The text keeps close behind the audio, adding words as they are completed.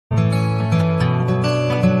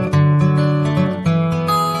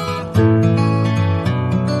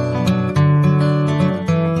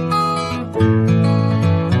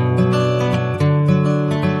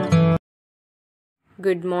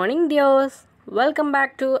Good morning, dears. Welcome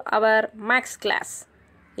back to our maths class.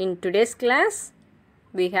 In today's class,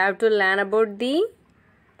 we have to learn about the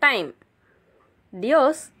time.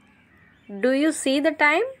 Dears, do you see the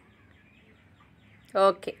time?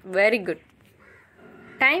 Okay, very good.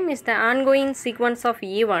 Time is the ongoing sequence of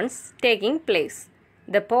events taking place,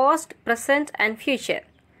 the past, present and future.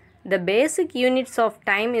 The basic units of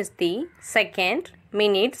time is the second,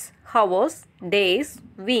 minutes, hours, days,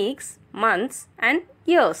 weeks, months and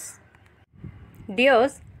years.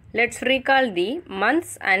 Dears, let's recall the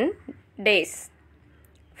months and days.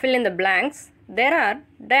 Fill in the blanks. There are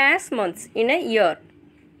dash months in a year.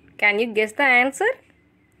 Can you guess the answer?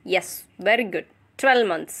 Yes, very good. 12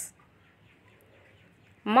 months.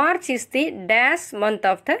 March is the dash month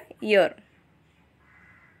of the year.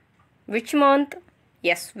 Which month?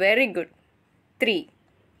 Yes, very good. 3.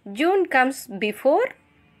 June comes before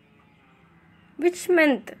which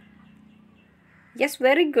month? Yes,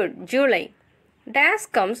 very good. July. Dash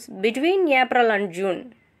comes between April and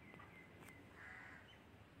June.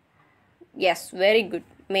 Yes, very good.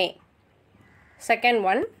 May. Second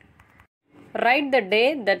one. Write the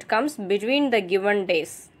day that comes between the given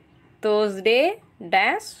days. Thursday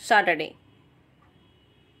dash Saturday.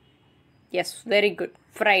 Yes, very good.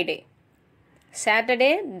 Friday.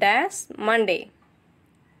 Saturday dash Monday.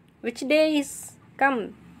 Which day is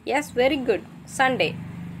come? Yes, very good. Sunday.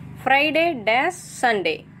 Friday dash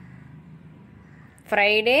Sunday.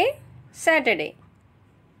 Friday Saturday.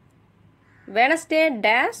 Wednesday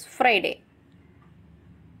dash Friday.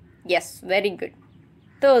 Yes, very good.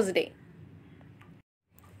 Thursday.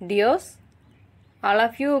 Dears, all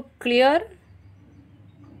of you clear?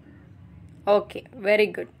 Okay, very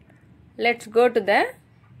good. Let's go to the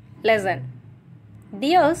lesson.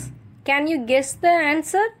 Dears, can you guess the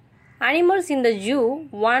answer? Animals in the zoo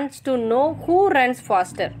wants to know who runs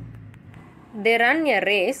faster. They run a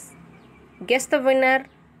race. Guess the winner.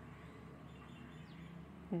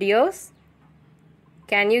 Dears,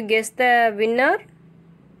 can you guess the winner?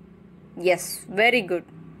 Yes, very good.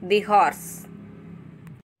 The horse.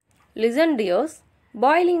 Listen, dears.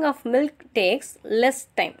 Boiling of milk takes less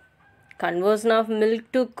time. Conversion of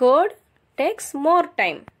milk to curd takes more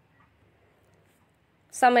time.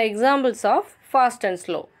 Some examples of fast and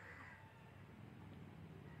slow.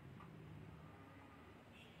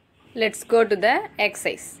 Let's go to the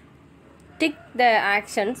exercise. Tick the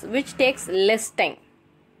actions which takes less time.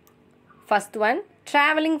 First one,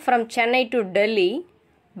 traveling from Chennai to Delhi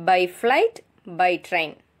by flight, by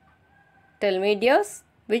train. Tell me, dears,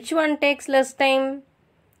 which one takes less time?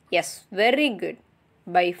 Yes, very good.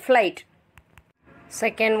 By flight.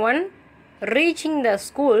 Second one, reaching the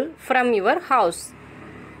school from your house.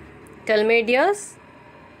 Tell me, dears,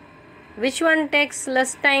 which one takes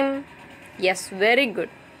less time? Yes, very good.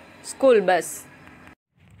 School bus.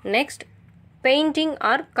 Next, painting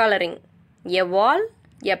or coloring. A wall,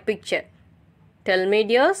 a picture. Tell me,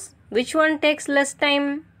 dears, which one takes less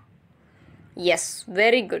time? Yes,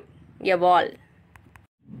 very good. A wall.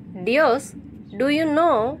 Dears, do you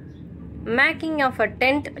know making of a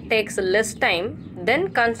tent takes less time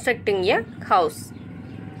than constructing a house?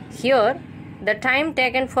 Here, the time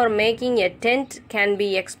taken for making a tent can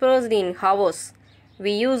be expressed in hours.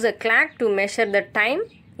 We use a clock to measure the time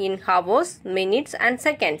in hours, minutes and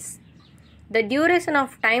seconds. The duration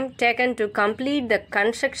of time taken to complete the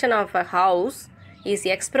construction of a house is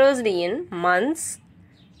expressed in months.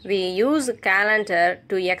 We use a calendar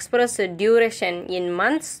to express the duration in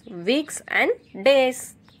months, weeks and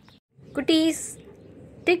days. Cuties,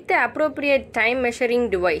 tick the appropriate time measuring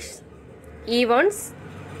device. Events.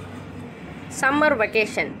 Summer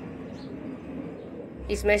vacation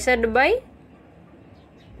is measured by,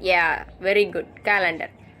 yeah, very good, calendar.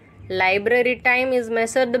 Library time is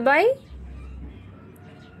measured by,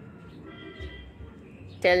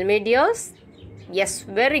 tell me, dears. Yes,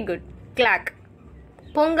 very good, clock.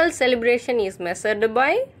 Pongal celebration is measured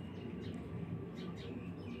by,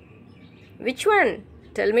 which one?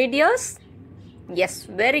 Tell me, dears. Yes,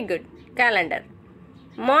 very good, calendar.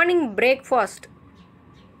 Morning breakfast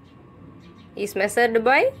is measured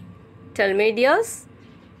by, tell me, dears.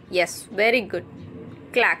 Yes, very good,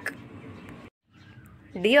 clock.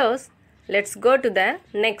 Dears, let's go to the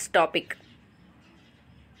next topic.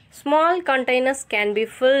 Small containers can be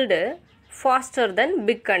filled faster than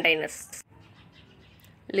big containers.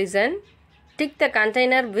 Listen, tick the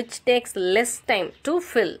container which takes less time to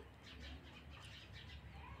fill.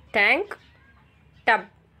 Tank, tub.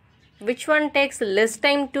 Which one takes less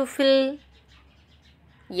time to fill?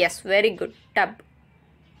 Yes, very good, tub.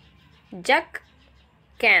 Jug,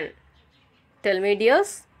 can. Tell me,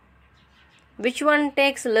 dears, which one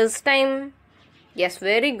takes less time? Yes,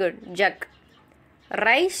 very good. Jug.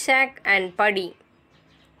 Rice sack and paddy.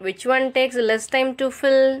 Which one takes less time to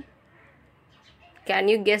fill? Can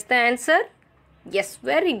you guess the answer? Yes,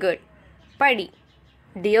 very good. Paddy.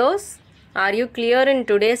 Dears, are you clear in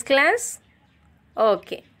today's class?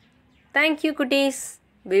 Okay. Thank you, cuties.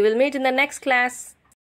 We will meet in the next class.